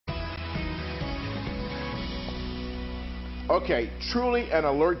Okay, truly an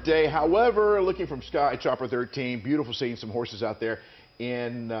alert day. However, looking from Sky Chopper 13, beautiful seeing some horses out there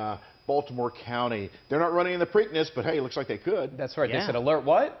in Baltimore County. They're not running in the Preakness, but hey, it looks like they could. That's right. Yeah. They said alert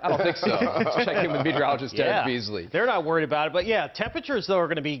what? I don't think so. Let's check in with meteorologist Beasley. They're not worried about it, but yeah, temperatures though are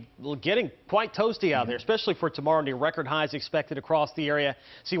going to be getting quite toasty out there, especially for tomorrow. Near record highs expected across the area,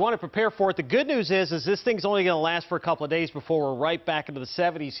 so you want to prepare for it. The good news is this thing's only going to last for a couple of days before we're right back into the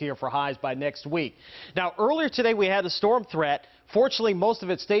 70s here for highs by next week. Now, earlier today we had a storm threat. Fortunately, most of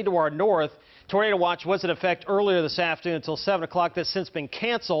it stayed to our north. Tornado watch was in effect earlier this afternoon until 7 o'clock. That's since been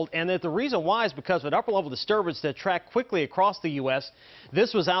canceled, and that the reason why is because of an upper level disturbance that tracked quickly across the U.S.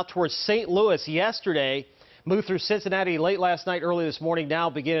 This was out towards St. Louis yesterday, moved through Cincinnati late last night, early this morning, now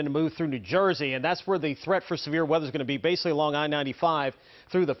beginning to move through New Jersey, and that's where the threat for severe weather is going to be, basically along I-95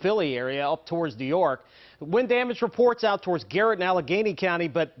 through the Philly area up towards New York. Wind damage reports out towards Garrett and Allegheny County,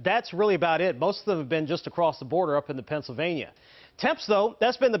 but that's really about it. Most of them have been just across the border up into Pennsylvania. Temps, though,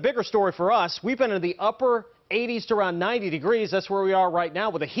 that's been the bigger story for us. We've been in the upper 80s to around 90 degrees. That's where we are right now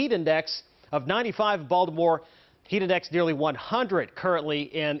with a heat index of 95 in Baltimore. Heat index nearly 100 currently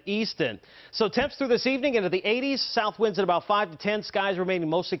in Easton. So temps through this evening into the 80s. South winds at about 5 to 10. Skies remaining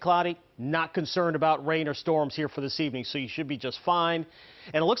mostly cloudy. Not concerned about rain or storms here for this evening, so you should be just fine.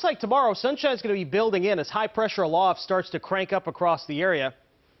 And it looks like tomorrow sunshine's going to be building in as high pressure aloft starts to crank up across the area.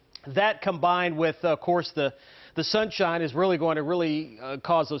 That combined with, of course, the sunshine is really going to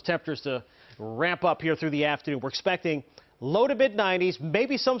cause those temperatures to ramp up here through the afternoon. We're expecting low to mid-90s,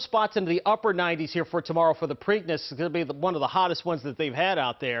 maybe some spots into the upper 90s here for tomorrow for the Preakness. It's going to be one of the hottest ones that they've had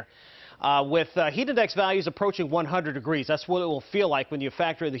out there. With heat index values approaching 100 degrees. That's what it will feel like when you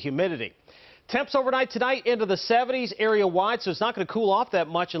factor in the humidity. Temps overnight tonight into the 70s area-wide, so it's not going to cool off that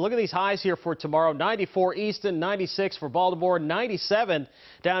much. And look at these highs here for tomorrow. 94 Easton, 96 for Baltimore, 97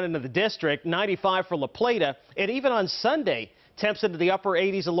 down into the district, 95 for La Plata. And even on Sunday, temps into the upper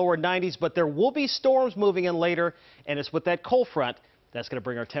 80s and lower 90s, but there will be storms moving in later, and it's with that cold front that's going to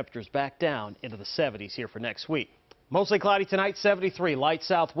bring our temperatures back down into the 70s here for next week. Mostly cloudy tonight, 73. Light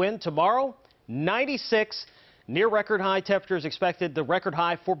south wind tomorrow, 96. Near record high temperatures expected. The record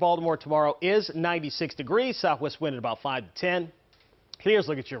high for Baltimore tomorrow is 96 degrees. Southwest wind at about 5 to 10. Here's a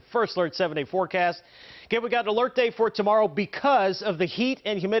look at your first alert 7-day forecast. Again, we got an alert day for tomorrow because of the heat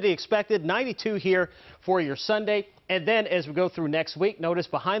and humidity expected. 92 here for your Sunday. And then as we go through next week, notice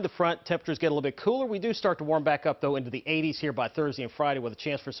behind the front, temperatures get a little bit cooler. We do start to warm back up, though, into the 80s here by Thursday and Friday with a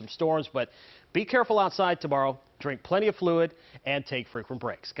chance for some storms. But be careful outside tomorrow. Drink plenty of fluid and take frequent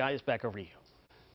breaks. Guys, back over to you.